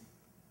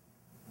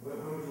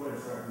you want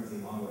to start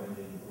using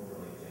Mongoengine over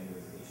like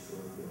Django's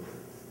H-store field,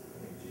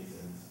 like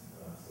Jason's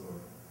store?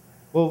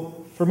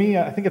 Well, for me,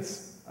 I think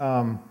it's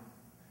some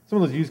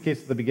of those use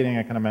cases at the beginning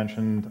I kind of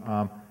mentioned.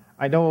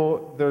 I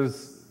know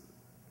there's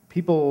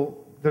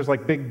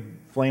like big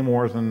flame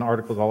wars and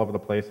articles all over the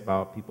place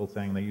about people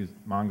saying they used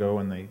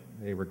Mongo and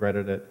they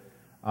regretted it.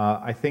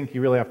 I think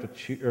you really have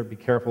to be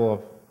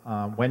careful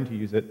of when to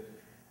use it.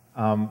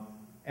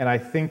 And I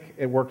think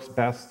it works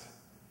best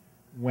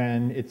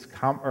when it's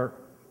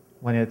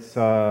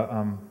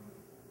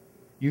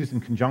used in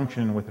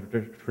conjunction with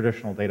a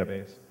traditional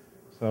database.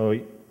 So,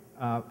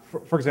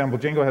 for example,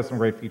 Django has some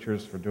great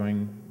features for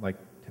doing like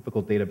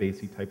typical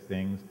databasey type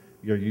things,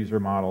 your user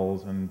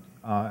models, and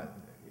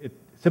it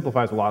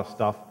simplifies a lot of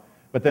stuff.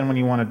 But then when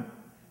you want to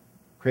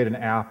create an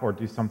app or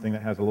do something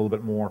that has a little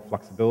bit more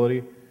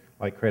flexibility,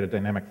 like create a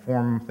dynamic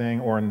form thing,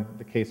 or in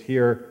the case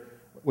here,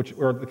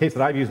 or the case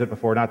that I've used it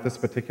before, not this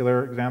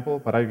particular example,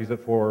 but I've used it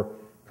for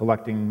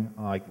collecting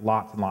like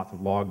lots and lots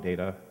of log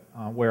data,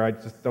 where I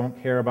just don't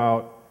care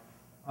about,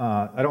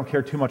 I don't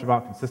care too much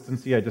about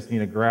consistency. I just need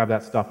to grab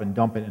that stuff and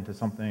dump it into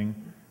something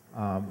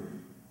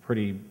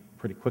pretty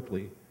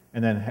quickly,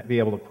 and then be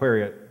able to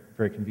query it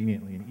very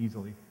conveniently and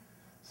easily.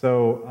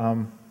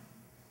 So,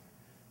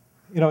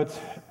 you know, it's,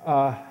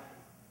 I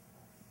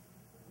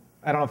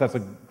don't know if that's a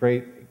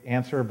great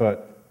answer,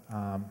 but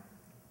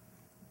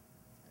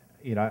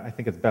you know, I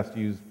think it's best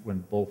used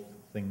when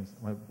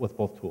with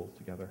both tools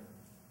together.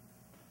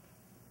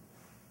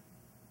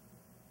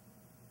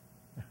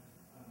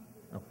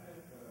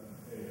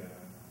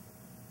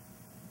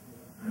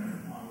 I have a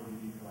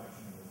MongoDB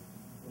collection with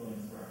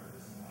billions of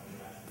records and I would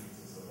actually use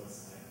this as a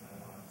list and I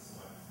don't have to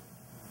select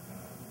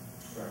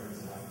records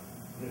that have a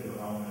particular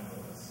element of the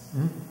list.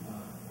 Mm-hmm.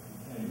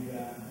 Can I do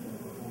that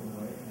over the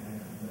right and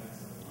hang an index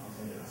and I'll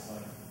say it's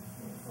like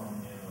from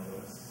the end of the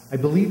list? I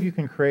believe you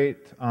can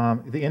create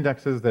the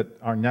indexes that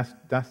are nested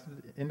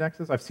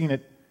indexes. I've seen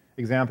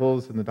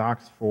examples in the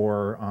docs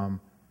for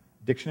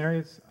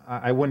dictionaries.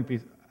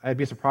 I'd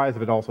be surprised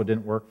if it also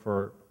didn't work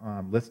for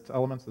list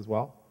elements as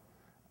well.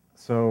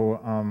 So,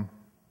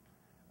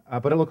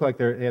 but it looked like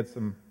they had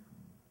some,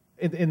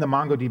 in the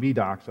MongoDB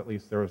docs at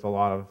least, there was a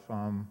lot of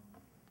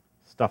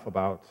stuff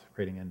about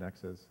creating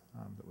indexes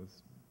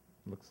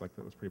looks like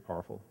that was pretty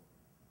powerful.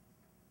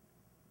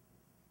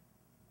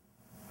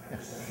 I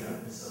just have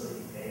shown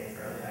facility pay a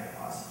fairly high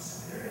cost for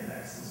some of their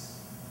indexes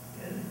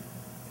in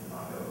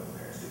Mongo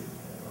compared to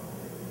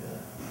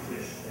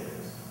traditional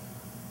database.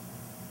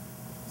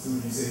 So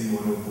would you say you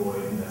want to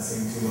avoid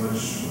nesting too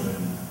much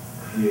when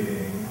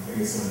creating, I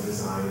guess when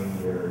designing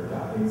your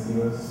docking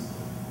schemas?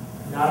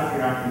 Not if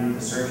you're not going to need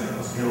the search on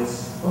those skills.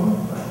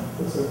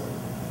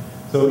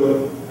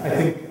 So I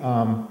think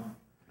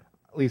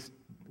at least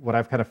what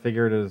I've kind of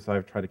figured is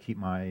I've tried to keep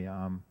my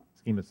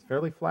schemas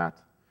fairly flat.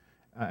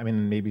 I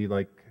mean, maybe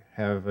like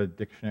have a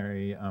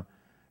dictionary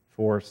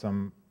for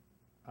some,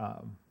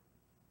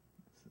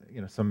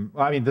 you know,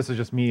 well, I mean, this is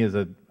just me as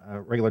a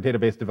regular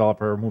database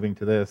developer moving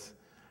to this.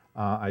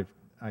 I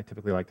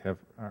typically like to have,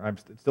 I'm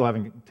still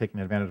haven't taken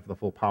advantage of the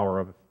full power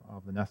of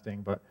the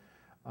nesting, but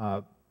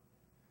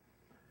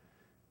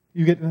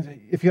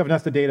if you have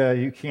nested data,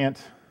 you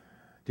can't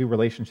do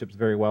relationships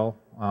very well.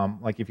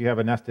 Like if you have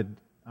a nested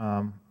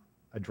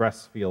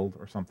address field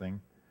or something,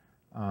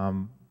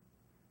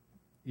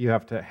 you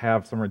have to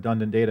have some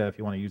redundant data if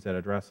you want to use that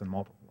address in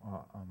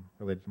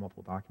related to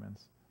multiple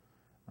documents.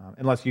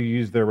 Unless you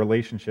use the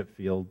relationship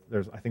field,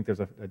 I think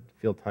there's a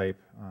field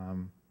type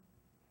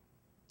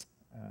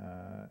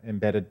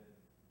embedded.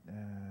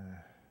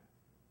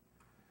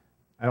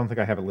 I don't think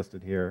I have it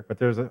listed here, but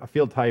there's a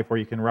field type where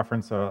you can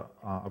reference a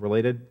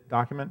related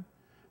document,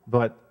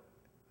 but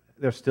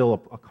there's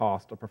still a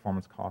cost, a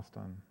performance cost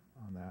on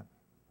that.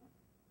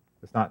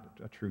 It's not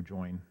a true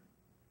join.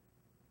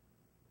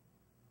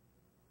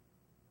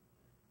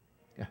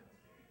 Yeah.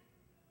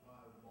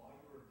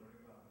 While you were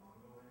learning about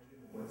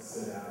Mongoengine, what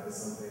stood out as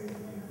something that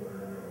you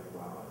learned and you're like,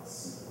 wow, that's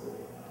super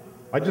cool?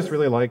 I just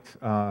really liked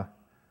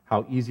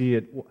how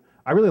easy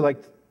I really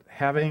liked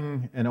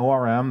having an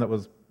ORM that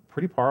was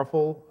pretty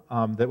powerful,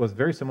 that was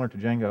very similar to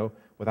Django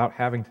without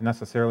having to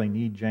necessarily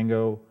need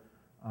Django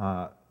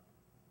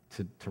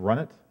to run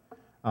it.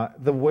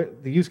 The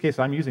use case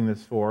I'm using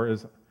this for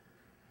is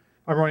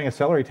I'm running a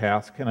celery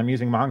task and I'm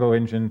using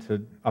Mongoengine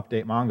to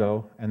update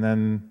Mongo, and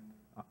then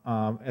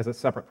as a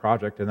separate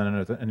project, and then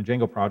in a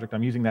Django project,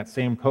 I'm using that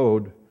same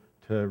code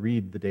to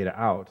read the data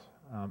out.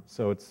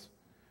 So it's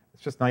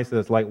just nice that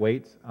it's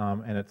lightweight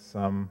and it's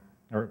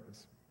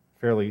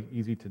fairly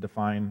easy to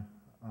define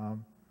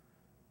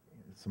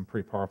some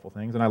pretty powerful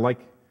things. And I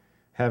like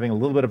having a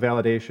little bit of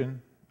validation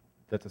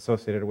that's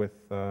associated with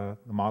the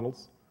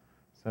models.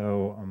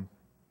 So,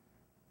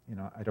 you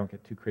know, I don't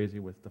get too crazy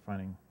with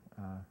defining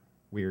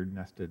weird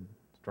nested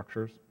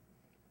structures.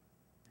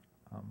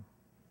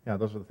 Yeah,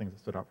 those are the things that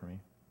stood out for me.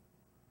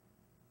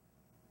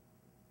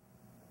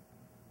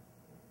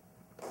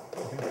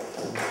 Okay.